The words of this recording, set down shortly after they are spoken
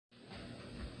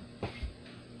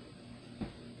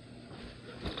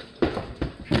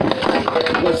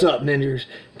What's up, ninjas?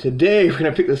 Today we're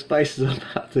gonna pick the spices up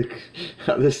out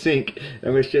the sink. I'm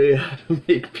gonna show you how to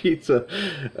make pizza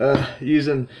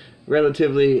using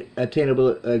relatively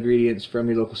attainable ingredients from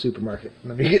your local supermarket.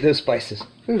 Let me get those spices.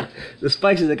 The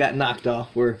spices that got knocked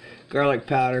off were garlic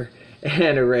powder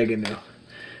and oregano.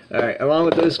 Alright, along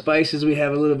with those spices we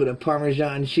have a little bit of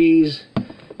Parmesan cheese.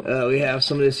 We have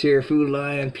some of this here Food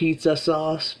Lion pizza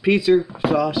sauce,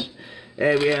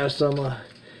 and we have some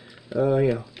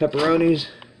pepperonis.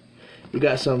 We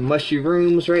got some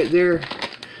mushrooms right there,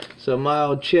 some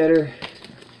mild cheddar,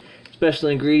 special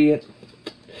ingredient,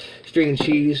 string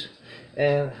cheese,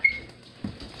 and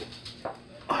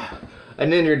a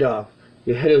Ninjer dog.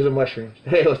 Yeah, those are mushrooms.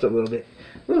 Hey, what's up, a little bit?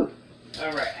 Woo.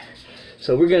 All right.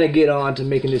 So we're gonna get on to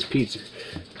making this pizza.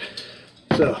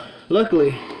 So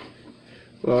luckily,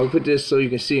 well, I'll put this so you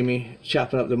can see me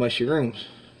chopping up the mushrooms.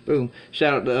 Boom.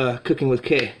 Shout out to Cooking with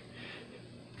K.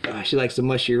 She likes the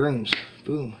mushrooms.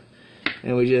 Boom.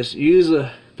 And we just use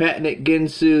a patented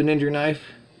Ginsu Ninja knife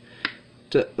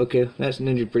to, okay, that's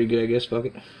Ninja pretty good, I guess. Fuck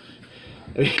it.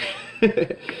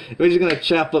 We're just gonna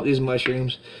chop up these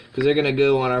mushrooms because they're gonna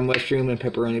go on our mushroom and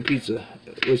pepperoni pizza,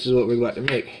 which is what we're about to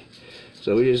make.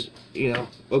 So we just,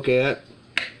 okay, that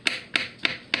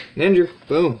Ninja,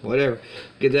 boom, whatever.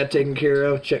 Get that taken care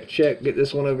of. Check. Get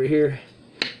this one over here.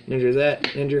 Ninja that,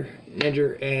 Ninja,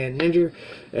 and Ninja.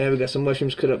 And we got some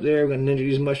mushrooms cut up there. We're gonna Ninja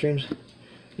these mushrooms.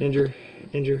 Ninja,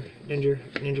 and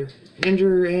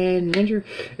Ninja.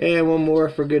 And one more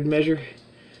for good measure.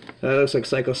 Looks like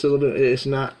psychosyllabus. It's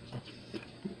not.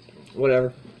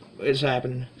 Whatever. It's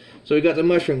happening. So we got the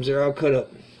mushrooms. They're all cut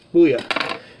up.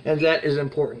 Booyah. And that is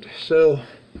important. So,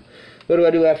 what do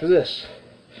I do after this?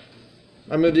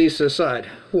 I move these to the side.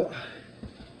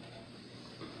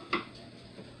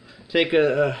 Take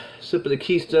a sip of the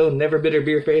Keystone Never Bitter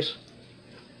Beer Face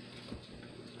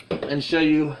and show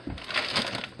you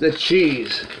the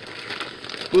cheese.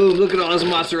 Boom, look at all this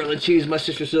mozzarella cheese my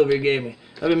sister Sylvia gave me.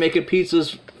 I've been making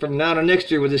pizzas from now to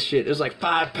next year with this shit. There's like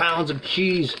 5 pounds of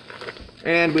cheese.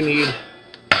 And we need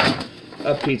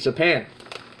a pizza pan.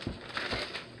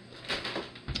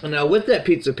 And now with that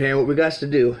pizza pan, what we got to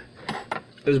do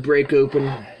is break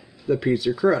open the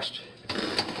pizza crust.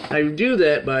 Now you do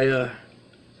that by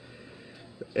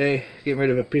getting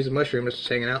rid of a piece of mushroom that's just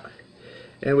hanging out,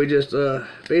 and we just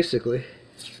basically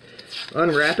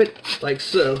unwrap it like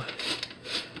so.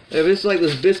 If it's like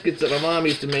those biscuits that my mom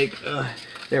used to make,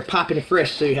 they're popping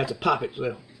fresh, so you have to pop it.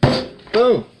 So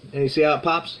boom, and you see how it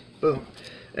pops? Boom,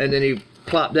 and then you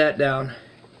plop that down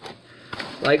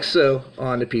like so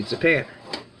on the pizza pan,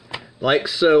 like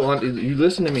so. On, you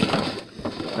listen to me.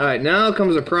 All right, now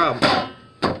comes the problem.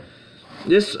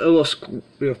 This will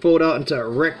fold out into a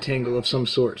rectangle of some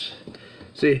sorts.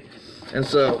 See? And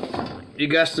so you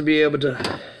got to be able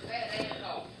to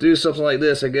do something like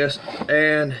this, I guess.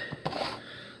 And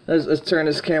let's turn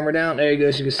this camera down. There you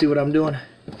go, so you can see what I'm doing.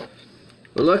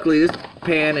 But luckily this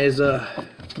pan is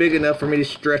big enough for me to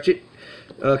stretch it.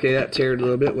 Okay, that teared a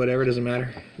little bit, whatever, doesn't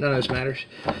matter. None of this matters.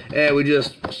 And we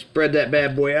just spread that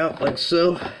bad boy out like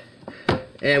so.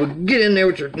 And we get in there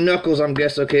with your knuckles, I'm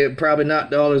guessing. Okay, probably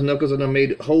not all those knuckles that I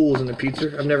made holes in the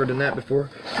pizza. I've never done that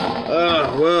before.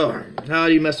 Oh, well, how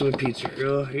do you mess with a pizza?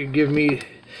 You give me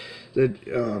the...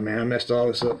 Oh, man, I messed all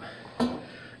this up.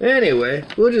 Anyway,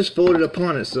 we'll just fold it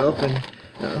upon itself and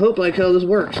hope like hell this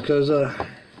works, because, it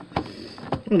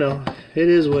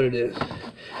is what it is.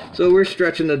 So we're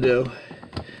stretching the dough.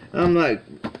 I'm not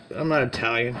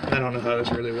Italian. I don't know how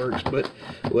this really works, but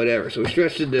whatever. So we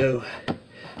stretch the dough.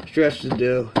 Stretch the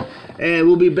dough, and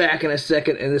we'll be back in a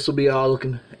second, and this will be all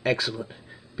looking excellent.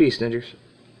 Peace, ninjas.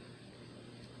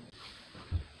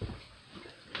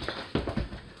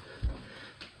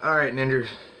 Alright, ninjas,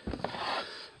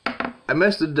 I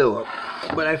messed the dough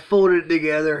up, but I folded it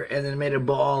together and then made a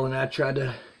ball, and I tried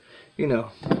to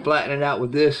flatten it out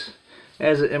with this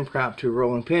as an impromptu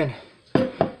rolling pin.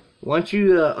 Once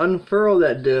you unfurl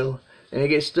that dough and it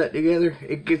gets stuck together,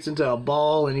 it gets into a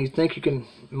ball, and you think you can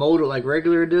mold it like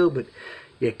regular dough, but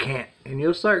you can't. And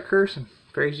you'll start cursing.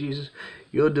 Praise Jesus.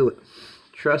 You'll do it.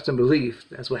 Trust and believe.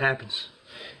 That's what happens.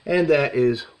 And that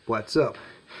is what's up.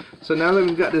 So now that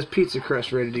we've got this pizza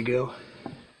crust ready to go,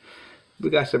 we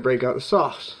got to break out the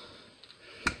sauce.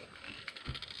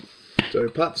 So you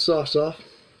pop the sauce off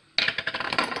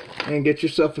and get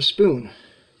yourself a spoon.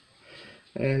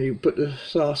 And you put the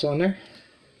sauce on there.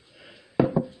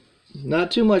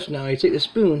 Not too much now. You take the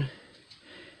spoon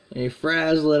and you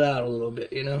frazzle it out a little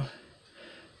bit,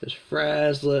 Just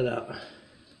frazzle it out.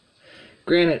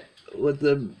 Granted, with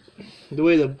the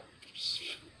way the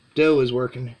dough is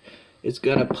working, it's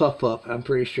gonna puff up. I'm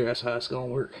pretty sure that's how it's gonna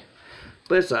work.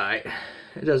 But it's alright.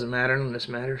 it doesn't matter. None of this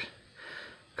matters.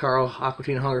 Carl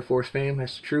Aquatine Hunger Force fame,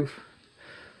 that's the truth.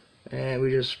 And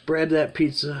we just spread that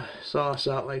pizza sauce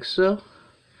out like so.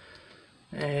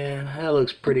 And that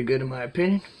looks pretty good in my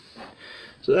opinion.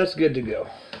 So that's good to go.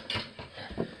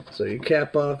 So you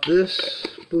cap off this,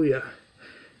 booyah.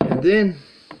 And then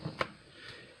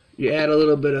you add a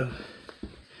little bit of,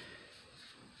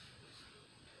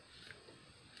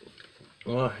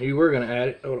 well, you were going to add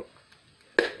it. Oh,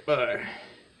 alright.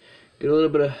 Get a little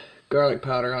bit of garlic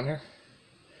powder on here.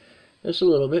 Just a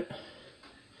little bit.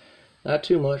 Not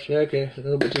too much. Yeah, okay, a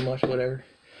little bit too much, whatever.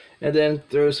 And then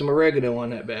throw some oregano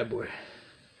on that bad boy.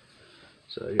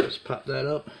 So you just pop that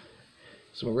up.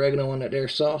 Some oregano on that there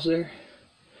sauce there.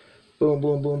 Boom,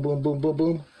 boom, boom, boom, boom, boom,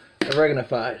 boom.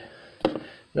 Oregano-fied.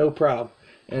 No problem.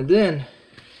 And then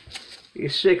you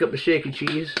shake up the shaky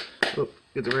cheese. Oh,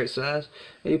 get the right size.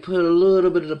 And you put a little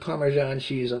bit of the Parmesan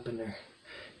cheese up in there.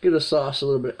 Give the sauce a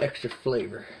little bit of extra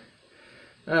flavor.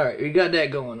 Alright, you got that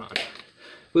going on.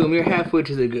 Boom, you're halfway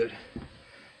to the good.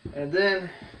 And then,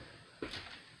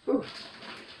 whew,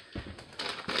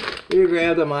 you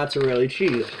grab the mozzarella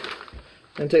cheese.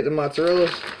 And take the mozzarella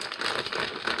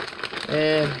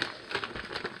and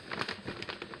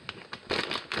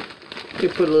you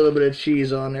put a little bit of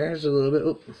cheese on there. Just a little bit.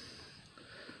 Oop.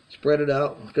 Spread it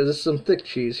out because it's some thick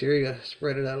cheese here. You gotta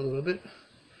spread it out a little bit.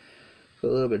 Put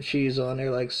a little bit of cheese on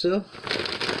there like so.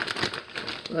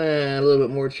 And a little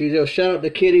bit more cheese. Yo, shout out to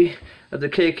Kittie at the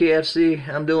KKFC.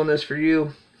 I'm doing this for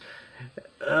you.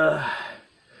 I'm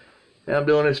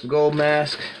doing this for Gold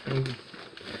Mask. And,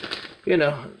 you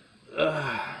know,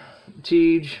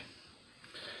 Tej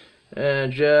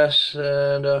and Jess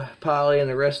and Polly and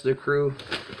the rest of the crew.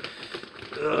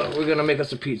 We're gonna make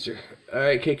us a pizza.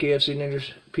 Alright, KKFC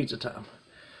Ninjers, pizza time.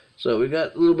 So we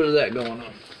got a little bit of that going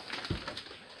on.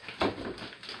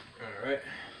 Alright.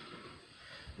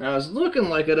 Now it's looking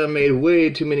like I done made way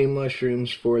too many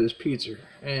mushrooms for this pizza.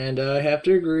 And I have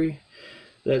to agree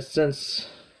that since,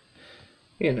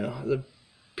 you know, the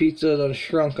pizza done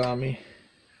shrunk on me,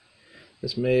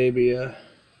 this may be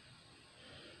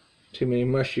too many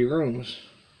mushrooms.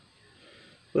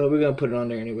 But we're going to put it on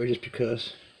there anyway just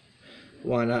because.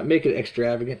 Why not? Make it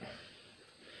extravagant.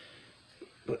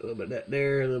 Put a little bit of that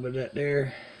there, a little bit of that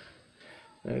there.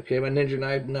 Okay, my ninja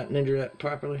knife not ninja that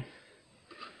properly.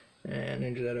 And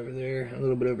ninja that over there, a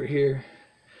little bit over here.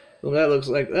 Well, that looks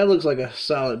like a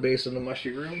solid base on the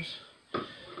mushrooms.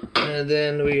 And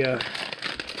then we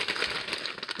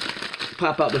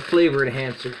pop out the flavor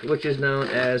enhancer, which is known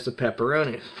as the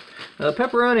pepperonis. Now, the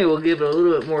pepperoni will give it a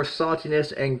little bit more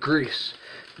saltiness and grease.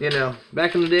 You know,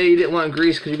 back in the day you didn't want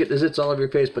grease because you get the zits all over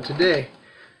your face, but today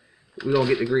we don't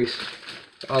get the grease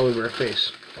all over our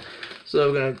face.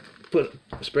 So we're gonna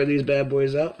spread these bad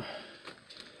boys out.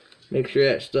 Make sure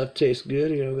that stuff tastes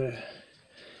good. You know, we're gonna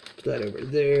put that over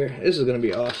there. This is gonna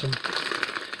be awesome.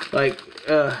 Like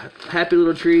happy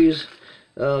little trees.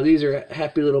 These are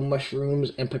happy little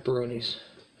mushrooms and pepperonis.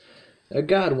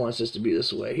 God wants us to be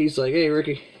this way. He's like, hey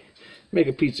Ricky, make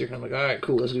a pizza. I'm like, alright,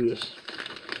 cool, let's do this.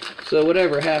 So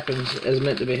whatever happens is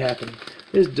meant to be happening.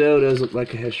 This dough does look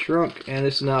like it has shrunk, and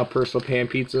this is now a personal pan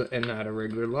pizza and not a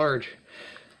regular large.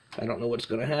 I don't know what's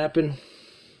going to happen.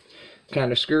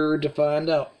 Kind of scared to find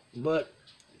out. But,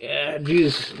 yeah,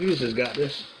 Jesus has got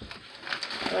this.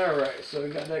 Alright, so we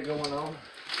got that going on.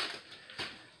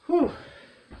 Whew.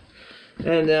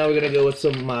 And now we're going to go with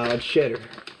some mild cheddar.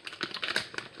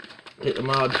 Take the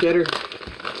mild cheddar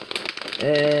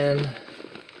and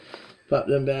pop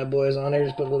them bad boys on there.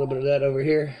 Just put a little bit of that over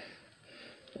here.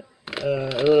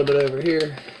 A little bit over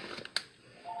here.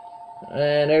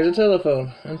 And there's a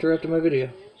telephone interrupting my video.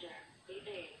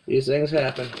 These things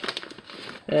happen.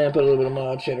 And put a little bit of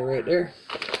mild cheddar right there.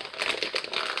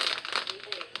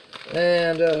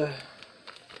 And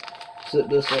zip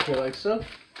this up here like so.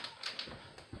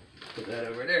 Put that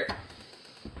over there.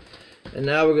 And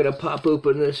now we're going to pop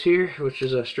open this here, which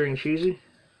is a string cheesy.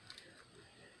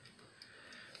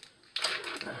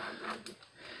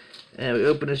 And we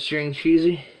open the string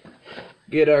cheesy.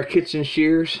 Get our kitchen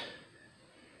shears.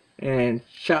 And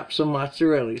chop some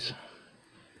mozzarellas.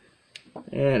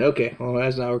 And okay, well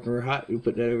that's not working real hot. We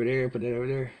put that over there, put that over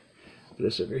there. Put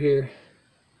this over here.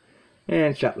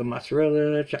 And chop the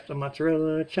mozzarella, chop the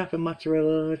mozzarella, chop the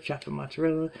mozzarella, chop the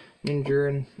mozzarella. Ninjer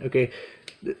and okay.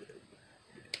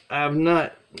 I've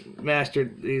not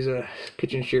mastered these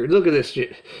kitchen shears. Look at this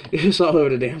shit. It's all over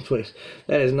the damn place.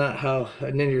 That is not how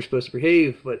a ninja is supposed to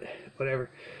behave, but whatever.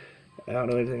 I don't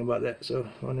know anything about that, so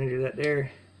I'll ninja that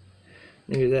there.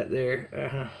 Ninja that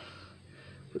there.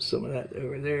 Put some of that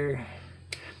over there.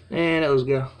 And let's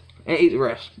go. And eat the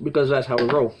rest, because that's how we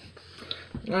roll.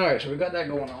 Alright, so we got that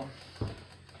going on.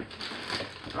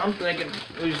 I'm thinking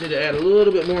we just need to add a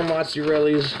little bit more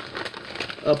mozzarellas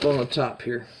up on the top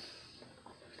here.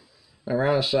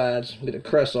 Around the sides. Get the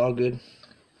crust all good.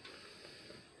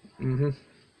 And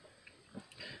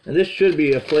this should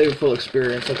be a flavorful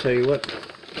experience, I'll tell you what.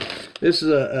 This is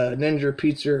a Ninjer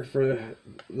Pizzer for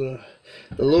the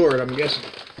Lord, I'm guessing.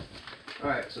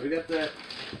 Alright, so we got that.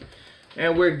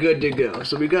 And we're good to go.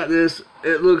 So we got this.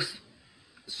 It looks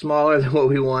smaller than what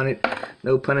we wanted.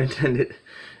 No pun intended.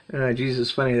 Jesus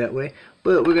is funny that way.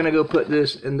 But we're going to go put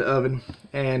this in the oven.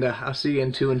 And I'll see you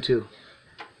in 2 and 2.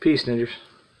 Peace, Ninjers.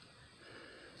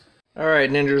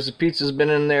 Alright, Ninjers. The pizza's been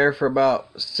in there for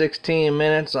about 16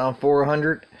 minutes on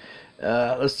 400.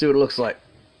 Let's see what it looks like.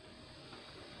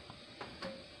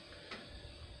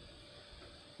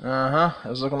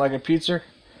 It's looking like a pizza.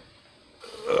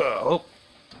 Oh.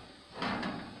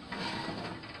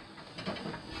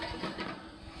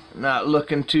 Not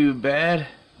looking too bad.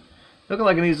 Looking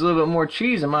like it needs a little bit more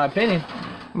cheese, in my opinion.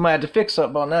 We might have to fix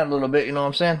up on that a little bit, you know what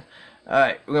I'm saying?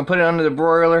 Alright, we're going to put it under the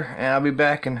broiler, and I'll be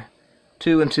back in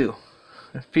 2 and 2.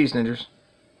 Peace, Ninjers.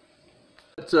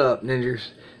 What's up, Ninjers?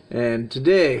 And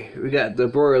today, we got the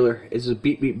broiler. It's a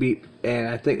beep, beep, beep. And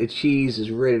I think the cheese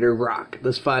is ready to rock.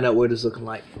 Let's find out what it's looking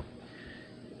like.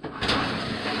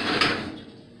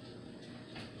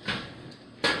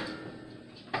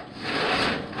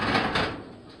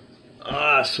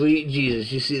 Ah, sweet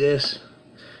Jesus. You see this?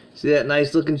 See that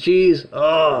nice looking cheese?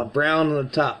 Oh, brown on the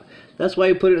top. That's why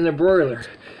you put it in the broiler.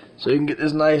 So you can get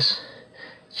this nice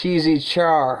cheesy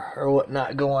char or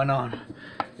whatnot going on.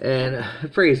 And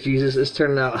praise Jesus, it's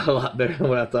turning out a lot better than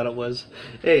what I thought it was.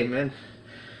 Hey, man.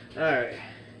 Alright.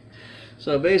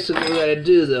 So basically what I gotta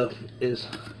do, though, is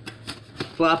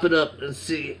flop it up and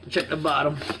see. Check the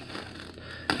bottom.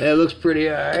 It looks pretty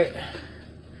alright.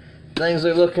 Things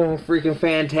are looking freaking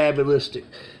fantabulistic.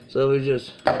 So we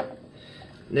just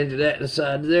ninja that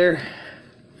inside there.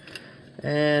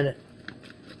 And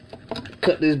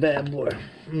cut this bad boy.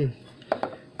 You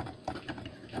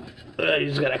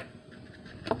just gotta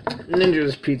ninja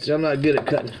this pizza. I'm not good at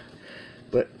cutting,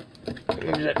 but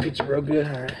ninja that pizza real good.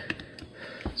 Alright.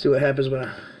 See what happens when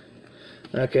I...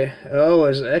 Okay. Oh,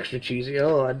 it's extra cheesy.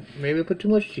 Oh, maybe I put too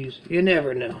much cheese. You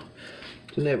never know.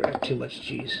 You never have too much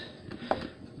cheese.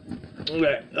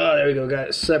 Alright. Oh, there we go. Got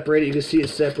it separated. You can see it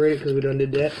separated because we done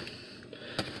did that.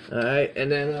 Alright.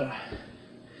 And then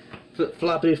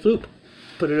floppity floop.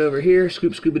 Put it over here.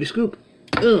 Scoop, scoopity scoop.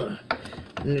 And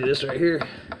do this right here.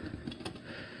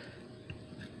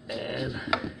 And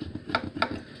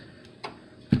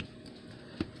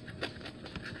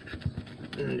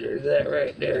there's that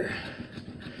right there.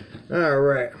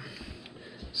 Alright.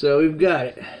 So we've got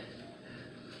it.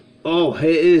 Oh, it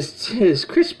is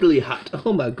crispily hot.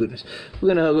 Oh my goodness. We're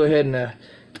gonna go ahead and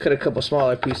cut a couple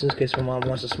smaller pieces in case my mom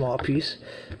wants a small piece.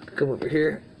 Come over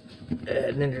here.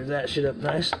 Ninja that shit up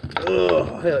nice.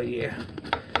 Oh, hell yeah.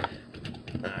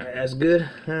 Alright, that's good.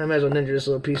 I might as well ninja this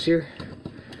little piece here.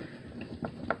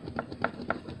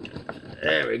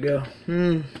 There we go.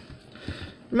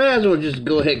 Might as well just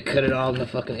go ahead and cut it all in the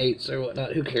fucking 8s or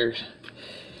whatnot. Who cares?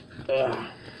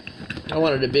 I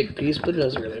wanted a big piece, but it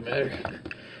doesn't really matter.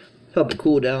 Help it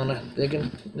cool down, I'm thinking.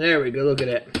 There we go. Look at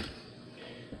that.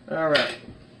 Alright.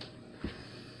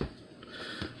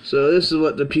 So this is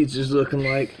what the pizza's looking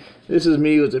like. This is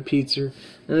me with the pizza.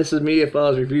 And this is me if I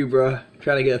was review bro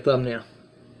trying to get a thumbnail.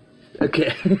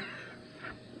 Okay.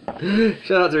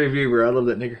 Shout out to Review Bro, I love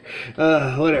that nigger.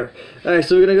 Whatever. Alright,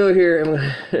 so we're gonna go here and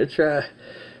we're gonna try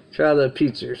the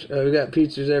pizzas. We got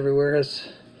pizzas everywhere.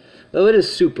 Oh, it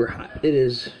is super hot. It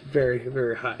is very,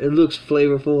 very hot. It looks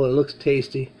flavorful. It looks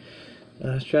tasty.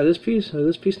 Let's try this piece. Will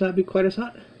this piece not be quite as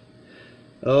hot?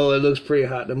 Oh, it looks pretty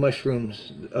hot. The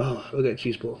mushrooms. Oh, look at that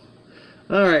cheese pull.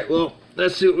 Alright, well,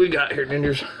 let's see what we got here,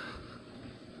 Ninjers.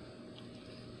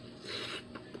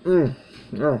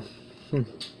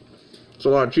 It's a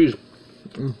lot of cheese.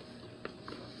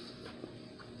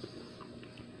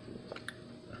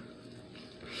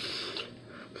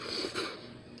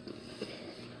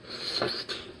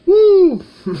 Woo!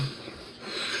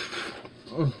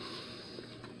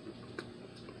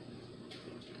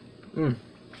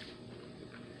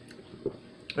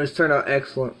 This turned out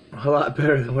excellent. A lot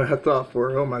better than what I thought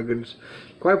for. Oh my goodness.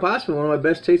 Quite possibly one of my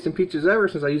best tasting pizzas ever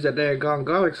since I used that daggone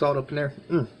garlic salt up in there.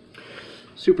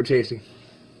 Super tasty.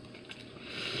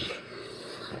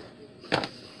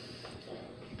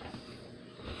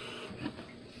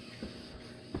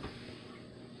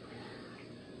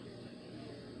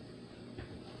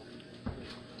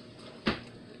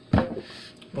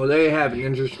 Well, there you have it,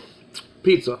 Ninjers.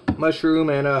 Pizza,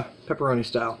 mushroom, and pepperoni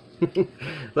style.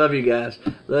 Love you guys.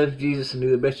 Love Jesus and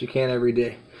do the best you can every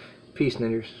day. Peace,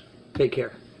 Ninjers. Take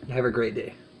care. Have a great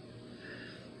day.